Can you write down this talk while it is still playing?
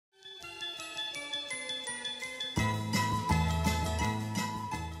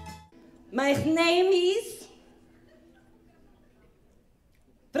My name is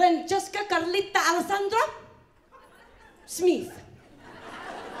Francesca Carlita Alessandra Smith.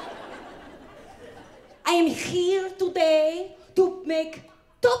 I am here today to make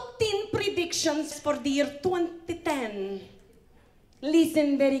top 10 predictions for the year 2010.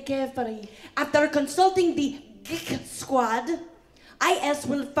 Listen very carefully. After consulting the Geek Squad, IS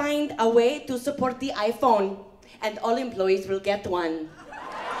will find a way to support the iPhone, and all employees will get one.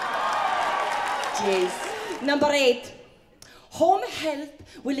 Jeez. Number 8. Home Health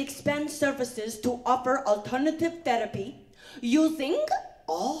will expand services to offer alternative therapy using,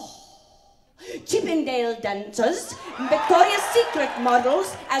 Chippendale dancers, Victoria's Secret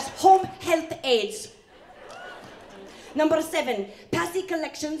models as home health aides. Number 7, Passy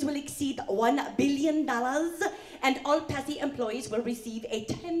collections will exceed $1 billion and all Passy employees will receive a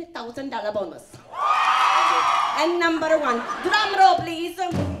 $10,000 bonus. And number 1, drum roll please.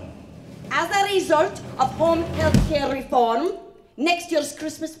 As a result of home health care reform, next year's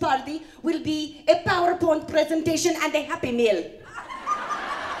Christmas party will be a PowerPoint presentation and a Happy Meal.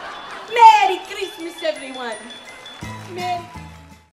 Merry Christmas, everyone. Merry